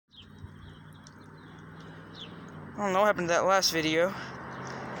don't know what happened to that last video.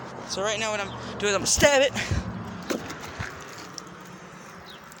 So right now what I'm doing is I'm gonna stab it.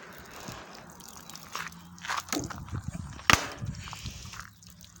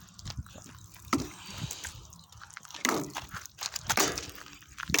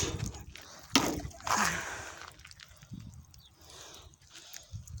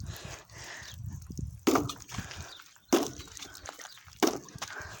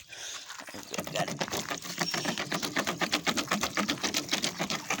 Got it.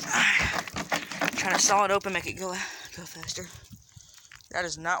 Trying to saw it open, make it go faster. That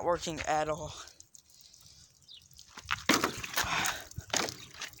is not working at all.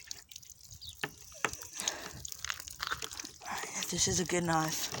 This is a good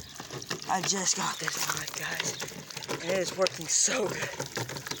knife. I just got this knife, guys. And it is working so good.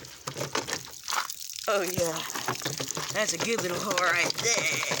 Oh yeah. That's a good little hole right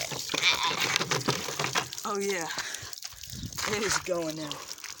there. Oh yeah. It is going now.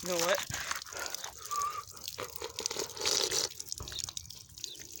 You know what?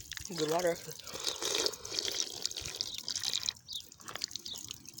 Good water.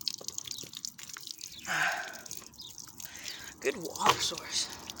 Good water source.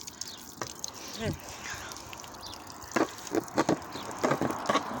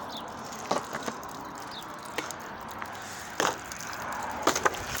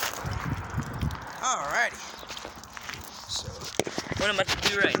 Alrighty. So, what I'm about to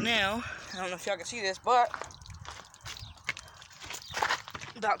do right now, I don't know if y'all can see this, but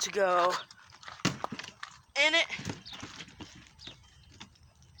I'm about to go in it.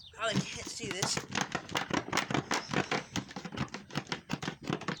 Probably can't see this.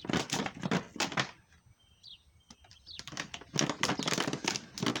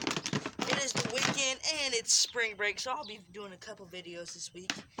 It is the weekend and it's spring break, so I'll be doing a couple videos this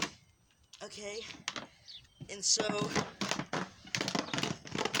week. Okay, and so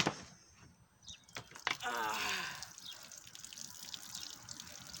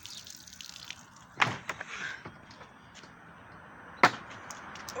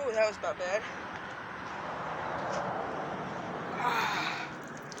oh, that was about bad.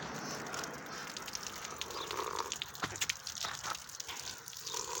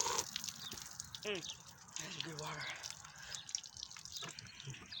 That's good water.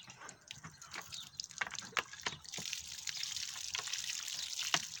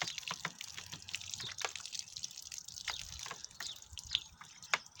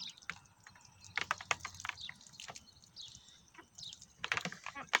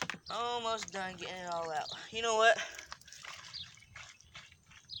 Almost done getting it all out. You know what?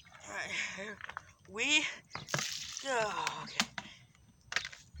 Alright, here we go.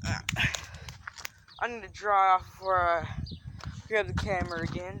 Okay. I need to dry off before I grab the camera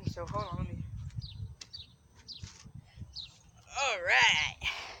again. So hold on, let me. Alright.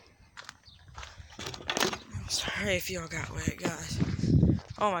 Sorry if y'all got wet, guys.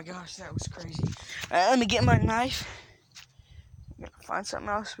 Oh my gosh, that was crazy. Alright, let me get my knife. I'm gonna find something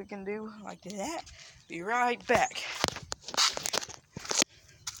else we can do like that. Be right back.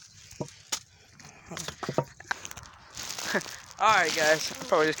 Alright guys, I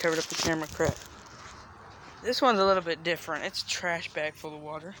probably just covered up the camera crap. This one's a little bit different. It's a trash bag full of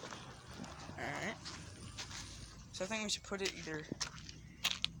water. Alright. So I think we should put it either...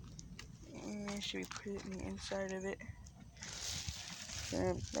 should we put it in the inside of it?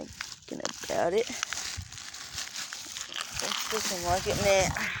 I'm thinking about it. This doesn't like it.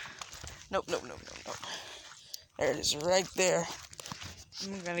 Nah. Nope. There it is right there.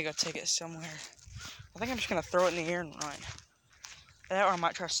 I'm gonna go take it somewhere. I think I'm just gonna throw it in the air and run. That or I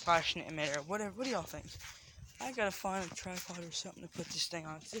might try slashing it in midair. Whatever. What do y'all think? I gotta find a tripod or something to put this thing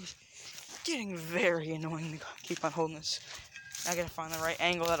on. It's getting very annoying to keep on holding this. I gotta find the right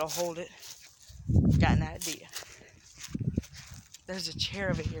angle that'll hold it. Got an idea. There's a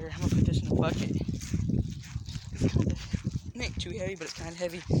chair over here. I'm gonna put this in a bucket. It ain't too heavy, but it's kind of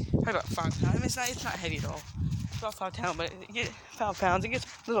heavy. Probably about 5 pounds. I mean, it's not heavy at all. It's about 5 pounds, but 5 pounds. It gets a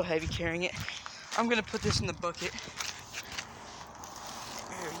little heavy carrying it. I'm gonna put this in the bucket.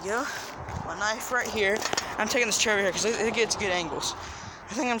 There we go. My knife right here. I'm taking this chair over here because it gets good angles.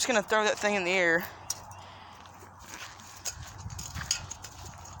 I think I'm just gonna throw that thing in the air.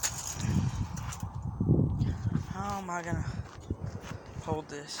 How am I gonna hold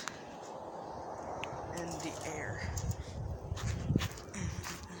this in the air?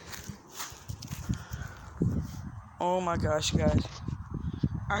 Oh my gosh, guys.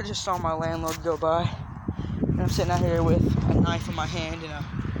 I just saw my landlord go by. And I'm sitting out here with a knife in my hand and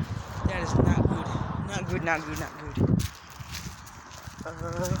that is not good. Not good.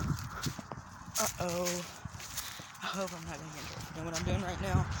 Uh-oh. I hope I'm not gonna get injured for doing what I'm doing right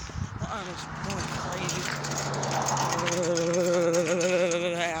now. My arm is going crazy.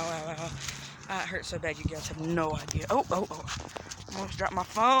 Ow, ow, ow. That hurt so bad you guys have no idea. Oh. Almost dropped my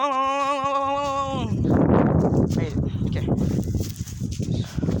phone. Made it. Okay. I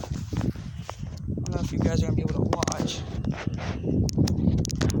don't know if you guys are gonna be able to watch.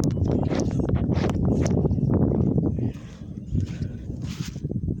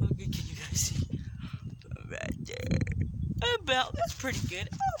 How good can you guys see? Right there. About, that's pretty good.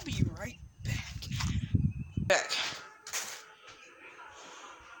 I'll be right back.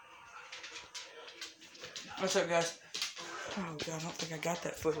 What's up, guys? Oh god, I don't think I got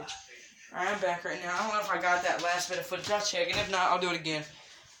that footage. Alright, I'm back right now. I don't know if I got that last bit of footage. I'll check, and if not, I'll do it again.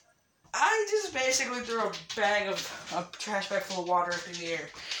 I just basically threw a trash bag full of water up in the air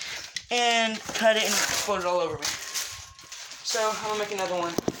and cut it and exploded all over me. So I'm gonna make another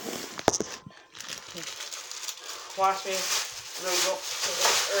one. Watch me. I'm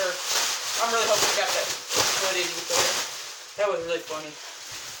really hoping I got that footage because that was really funny.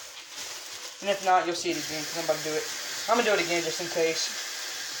 And if not, you'll see it again because I'm about to do it. I'm gonna do it again just in case.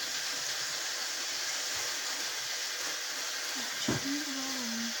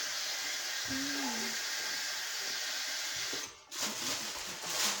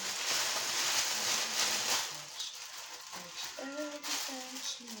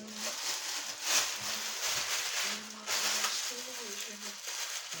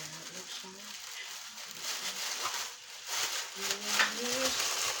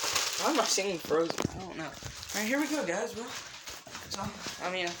 Why am I singing Frozen? I don't know. Alright, here we go, guys. Well, so, I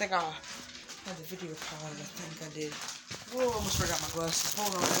think I had the video paused. I think I did. Oh, almost forgot my glasses.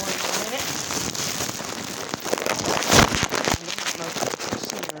 Hold on one minute.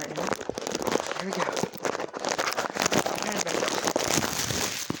 Here we go.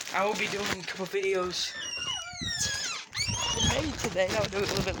 I will be doing a couple videos. Maybe today I'll do a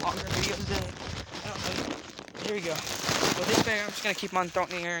little bit longer videos today. I don't know. Here we go. With this bag, I'm just going to keep on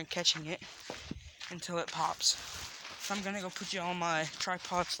throwing it in the air and catching it until it pops. So I'm going to go put you on my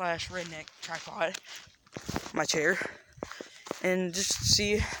tripod / redneck tripod, my chair, and just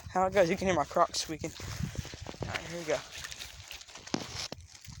see how it goes. You can hear my Crocs squeaking. Alright, here we go.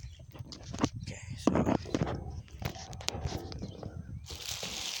 Okay, so.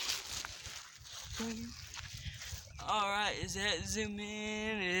 Alright, is that zoom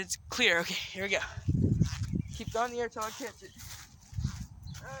in? It's clear. Okay, here we go. Keep going in the air till I catch it.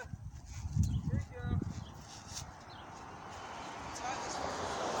 Here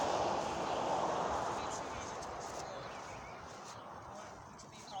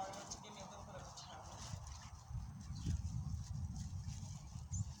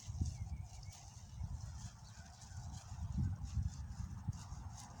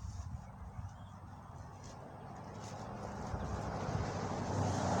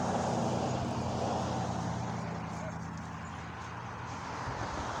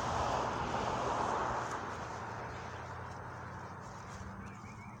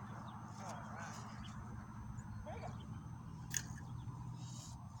we go.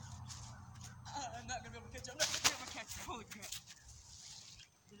 I'm not gonna be able to catch it. I'm not gonna be able to catch it. Holy crap.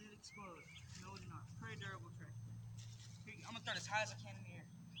 Did it explode? No, it did not. Pretty durable trick. I'm gonna throw it as high as I can in the air.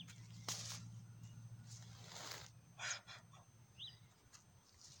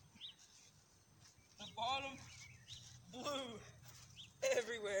 The bottom blew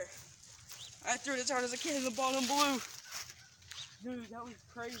everywhere. I threw it as hard as I can and the bottom blew. Dude, that was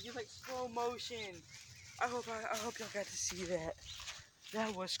crazy. It's like slow motion. I hope y'all got to see that.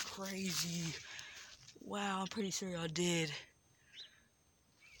 That was crazy. Wow, I'm pretty sure y'all did.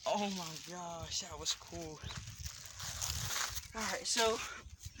 Oh my gosh, that was cool. Alright, so,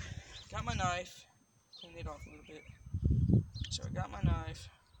 got my knife. Clean it off a little bit. So I got my knife.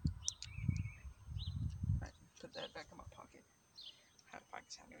 Alright, put that back in my pocket. How the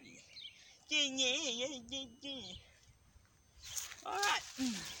pockets sound good? Alright.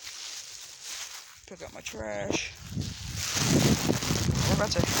 Pick up my trash. We're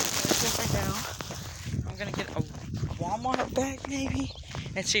about to set right now. I'm gonna get a Walmart bag maybe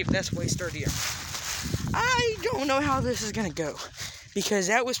and see if that's way sturdier. I don't know how this is gonna go because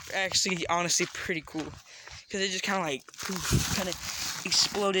that was actually honestly pretty cool because it just kind of like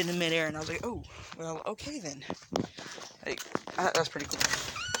exploded in midair and I was like, oh well, okay then. Like that's pretty cool.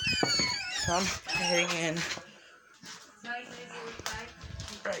 So I'm heading in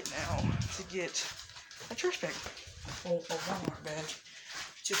right now to get a trash bag, a Walmart bag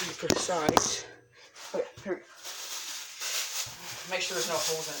to be precise. Okay, here we go. Make sure there's no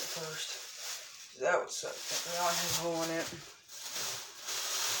holes in it first. That would suck. They all have a hole in it.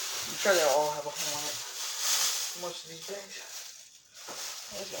 I'm sure they'll all have a hole in it. most of these bags.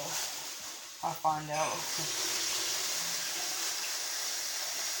 Let's go. I'll find out.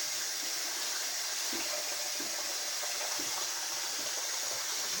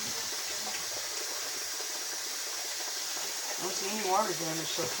 I don't see any water damage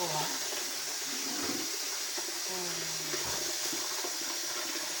so far.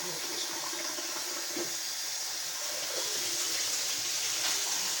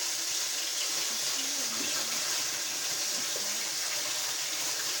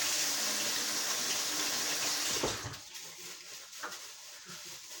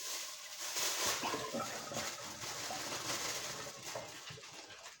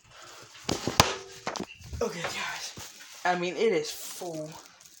 Okay, guys. I mean, it is full.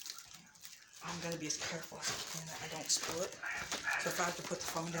 I'm gonna be as careful as I can that I don't spill it. So if I have to put the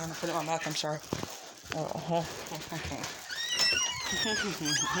phone down and put it in my mouth, I'm sorry.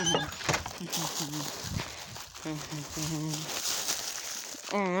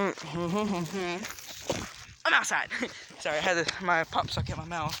 I'm outside. Sorry, I had my pop stuck in my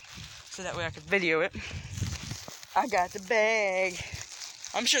mouth so that way I could video it. I got the bag.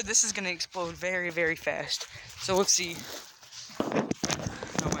 I'm sure this is gonna explode very, very fast. So let's see. No,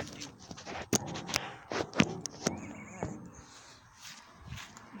 I do.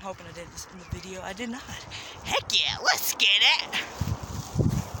 I'm hoping I did this in the video. I did not. Heck yeah, let's get it.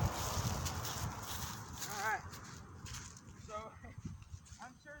 Alright. So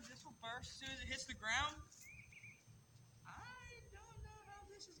I'm sure this will burst as soon as it hits the ground. I don't know how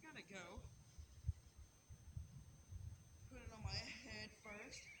this is gonna go. Put it on my head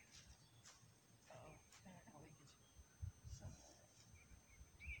first.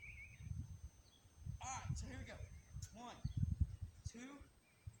 Alright, so here we go. 1, 2,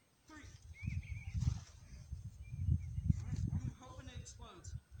 3. Alright, I'm hoping it explodes.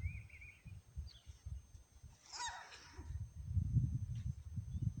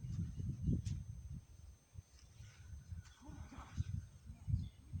 Oh my gosh.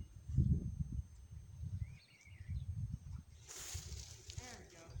 There we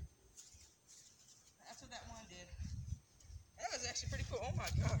go. That's what that one did. That was actually pretty cool. Oh my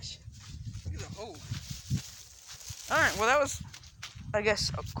gosh. Look at the hole. Alright, well that was, I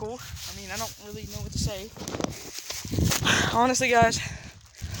guess, cool. I mean, I don't really know what to say. Honestly, guys,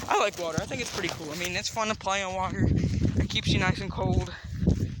 I like water. I think it's pretty cool. I mean, it's fun to play on water. It keeps you nice and cold.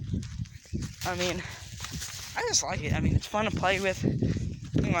 I mean, I just like it. I mean, it's fun to play with.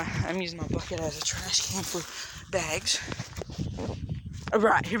 Anyway, I'm using my bucket as a trash can for bags.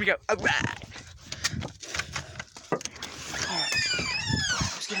 Alright, here we go. Alright.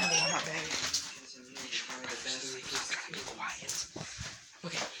 Let's get another one out bag. Be quiet.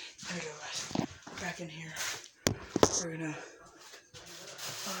 Okay, there we go, guys. Back in here. We're gonna.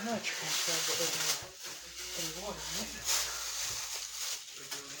 Oh, not transfer, but in water, right?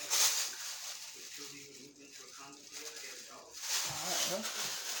 Alright, well,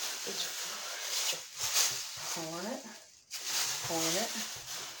 it's pouring it.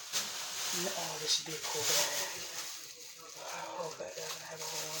 Oh, this would be a cool bag. I hope that doesn't have a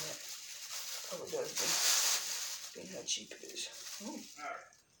hole in it. Oh, it does, then. Being how cheap it is. Ooh.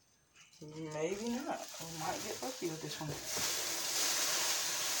 Maybe not. We might get lucky with this one.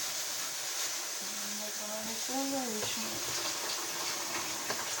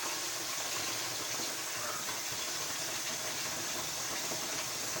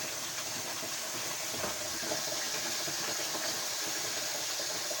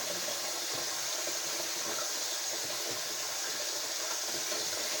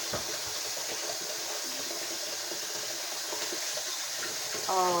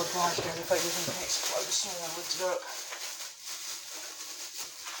 Oh gosh, guys, I thought you were going to explode as soon as I lifted it up.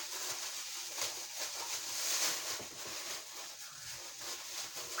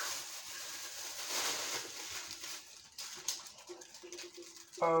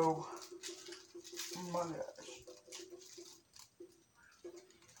 Oh my gosh.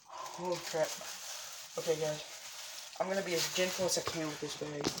 Holy crap. Okay, guys. I'm going to be as gentle as I can with this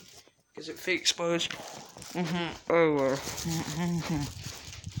bag. Because if it explodes. Oh,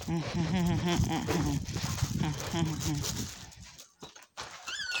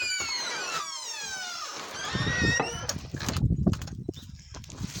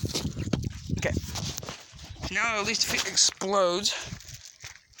 okay. Now at least if it explodes,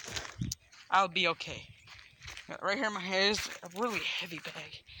 I'll be okay. Right here in my head is a really heavy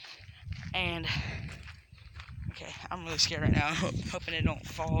bag. And okay, I'm really scared right now. Hoping it don't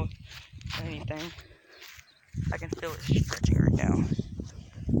fall or anything. I can feel it stretching right now.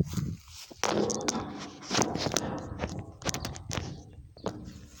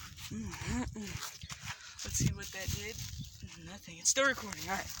 Let's see what that did. Nothing. It's still recording.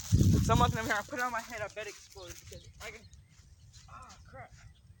 All right. So I'm looking over here. I put it on my head. I bet it explodes because I can. Oh crap!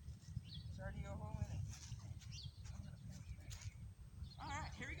 It's already a hole in it. All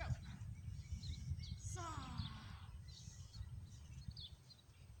right. Here we go. So.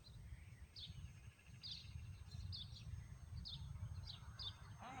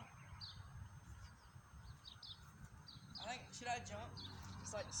 I think, should I jump?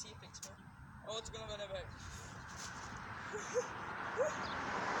 Just like to see if it's good. Oh, it's gonna go back. I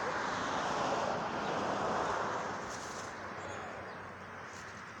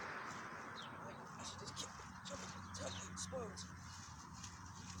should just keep jumping until it explodes.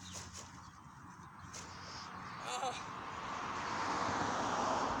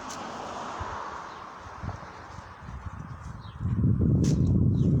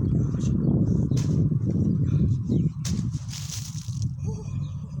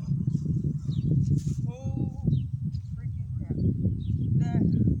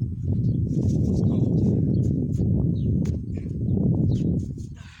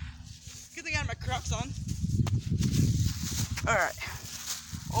 Good thing I had my Crocs on. Alright.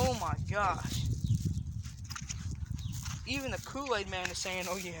 Oh my gosh. Even the Kool-Aid man is saying,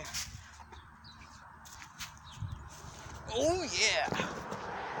 oh yeah. Oh yeah.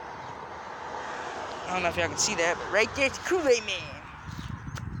 I don't know if y'all can see that, but right there's the Kool-Aid man.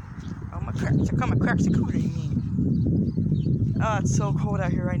 Oh my cracks. I call my cracks the Kool-Aid man. Oh, it's so cold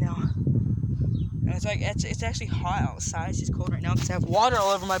out here right now. And it's like, it's actually hot outside. It's just cold right now because I have water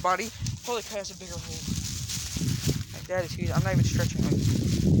all over my body. Holy crap, that's a bigger hole. Like, that is huge. I'm not even stretching. Like,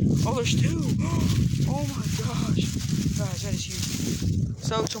 oh, there's two. Oh my gosh. Guys, that is huge.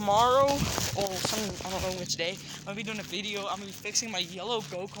 So tomorrow, or I don't know which day, I'm going to be doing a video. I'm going to be fixing my yellow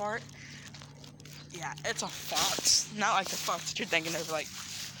go-kart. Yeah, it's a Fox. Not like the Fox that you're thinking of, like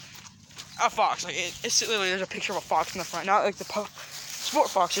a fox. Like, it's literally, there's a picture of a fox in the front. Not like the sport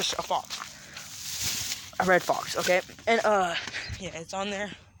fox, just a fox. A red fox, okay? And, yeah, it's on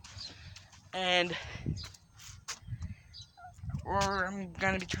there. And I'm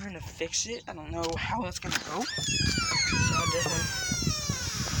gonna be trying to fix it. I don't know how it's gonna go. So I'll definitely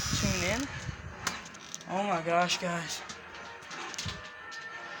tune in. Oh my gosh, guys.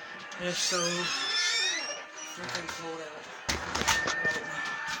 It's so freaking cold out right now.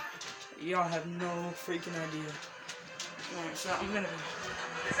 Y'all have no freaking idea. Alright, so I'm gonna be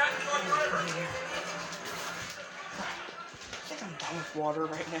here. I think I'm done with water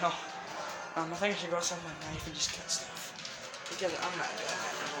right now. I think I should go outside with my knife and just cut stuff. Because I'm not doing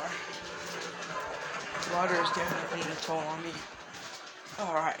that anymore. Water is definitely taking a toll on me.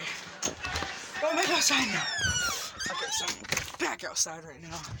 Alright. Going back outside now. Okay, so I'm back outside right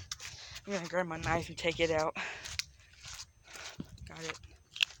now. I'm gonna grab my knife and take it out. Got it.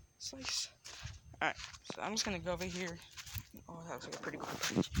 Slice. Alright, so I'm just gonna go over here. Oh, that looks like a pretty cool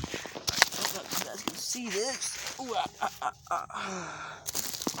page. Alright, so you guys can see this. Ooh,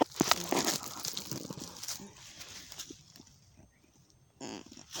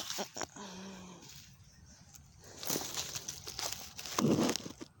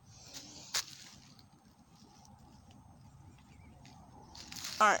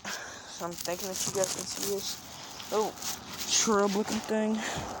 Alright, so I'm thinking that you guys can see this. Oh, shrub looking thing.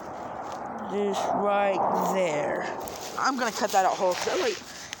 This right there. I'm gonna cut that out whole.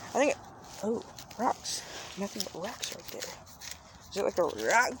 Oh, rocks. Nothing but rocks right there. Is it like a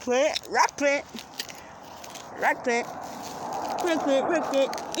rock plant? Rock plant. Rock plant. Rock plant. Rock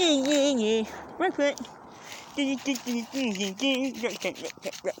plant. Yeah. Rock plant.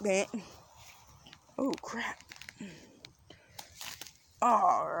 Rock plant. Oh crap.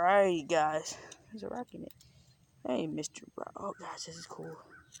 Alright, guys. There's a rock in it. Hey, Mr. Rock. Oh, guys, this is cool.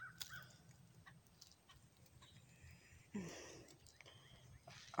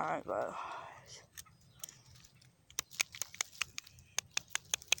 Alright, guys.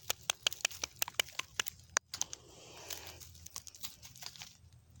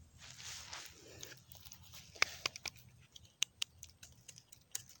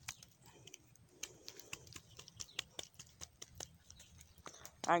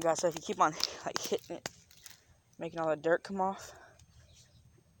 Alright, guys, so if you keep on, like, hitting it, making all the dirt come off,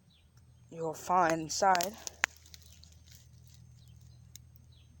 you'll find inside,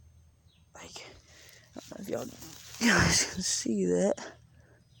 like, I don't know if y'all guys can see that,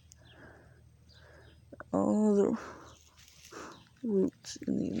 all the roots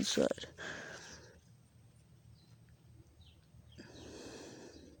in the inside.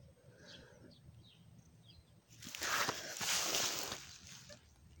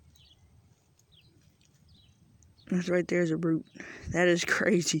 That's right there's a root. That is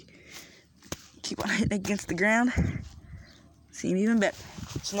crazy. keep on hitting against the ground. Seem even better.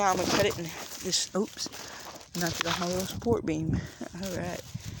 So now I'm gonna cut it in this. Oops, knocked it off my little support beam. All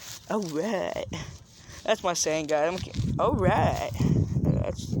right. That's my saying, guys. All right.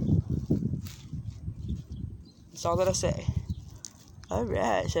 That's all that I say. All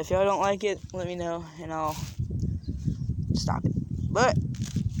right. So if y'all don't like it, let me know and I'll stop it. But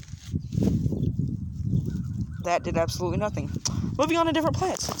that did absolutely nothing. Moving on to different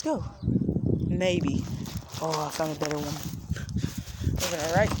plants. Let's go. Maybe. Oh, I found a better one. Moving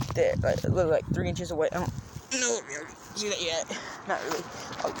right there. Like, like 3 inches away. I don't know if you see that yet. Not really.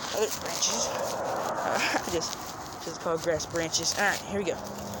 Oh, other branches. Just called grass branches. Alright, here we go.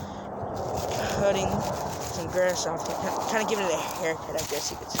 Cutting some grass off. Kind of giving it a haircut, I guess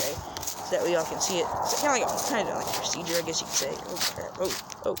you could say. So that way y'all can see it. It's kind of like a procedure, I guess you could say. Oh, crap.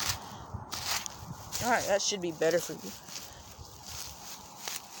 Oh. Alright, that should be better for you.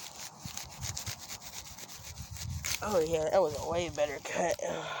 Oh, yeah, that was a way better cut.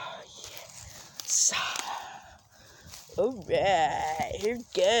 Oh, yes. Alright, here we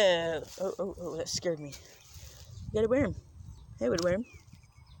go. Oh, that scared me. You got a worm. Hey, wood worm.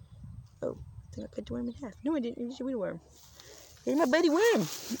 Oh, I think I cut the worm in half. No, I didn't. It was a wood worm. Here's my buddy worm.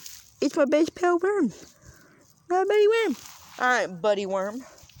 It's my best pal worm. My buddy worm. Alright, buddy worm.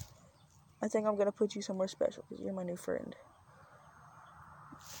 I think I'm going to put you somewhere special because you're my new friend.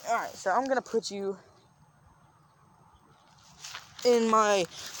 Alright, so I'm going to put you in my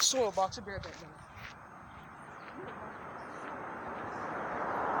soil box. I'll be right back.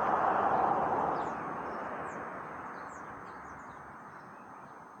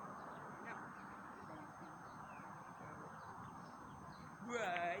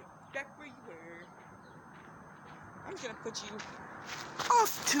 Right, back where you were. I'm going to put you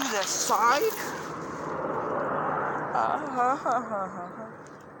off to the side.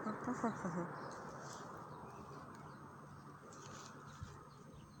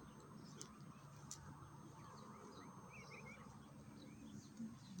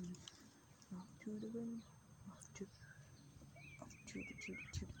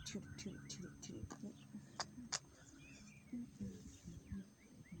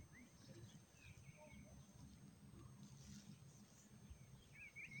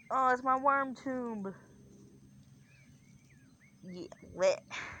 Oh, it's my worm tomb. Yeah, wet.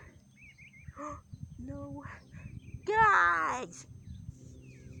 No. Guys!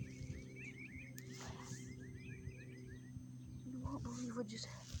 You won't believe what just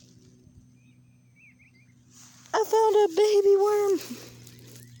happened. I found a baby worm.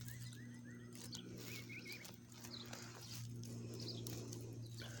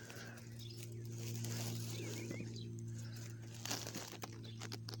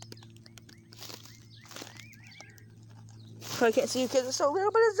 I can't see you because it's so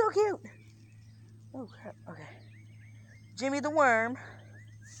little, but it's so cute. Oh, crap. Okay. Jimmy the worm.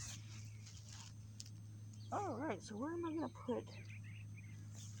 Alright, so where am I going to put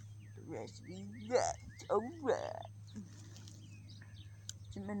the rest of these guys? Alright.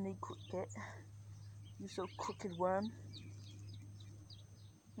 Jiminy Cricket. You so crooked worm.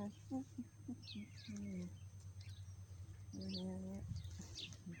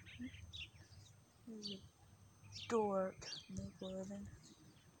 Dork. Make living.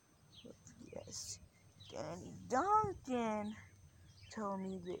 Yes. Danny Duncan told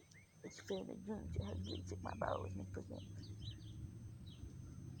me that it's family drinks that have to take my bowels and put them.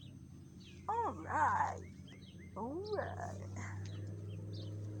 Alright. Well,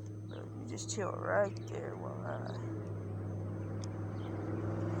 you just chill right there while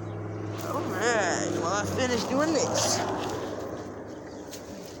I finish doing this.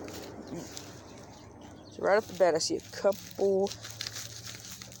 So right off the bat I see a couple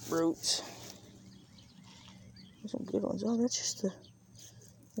roots. Some good ones. Oh, that's just the...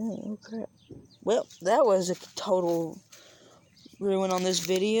 Oh, crap. Well, that was a total ruin on this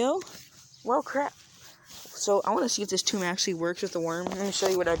video. Well, crap. So, I want to see if this tomb actually works with the worm. Let me show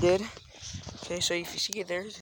you what I did. Okay, so if you see it there,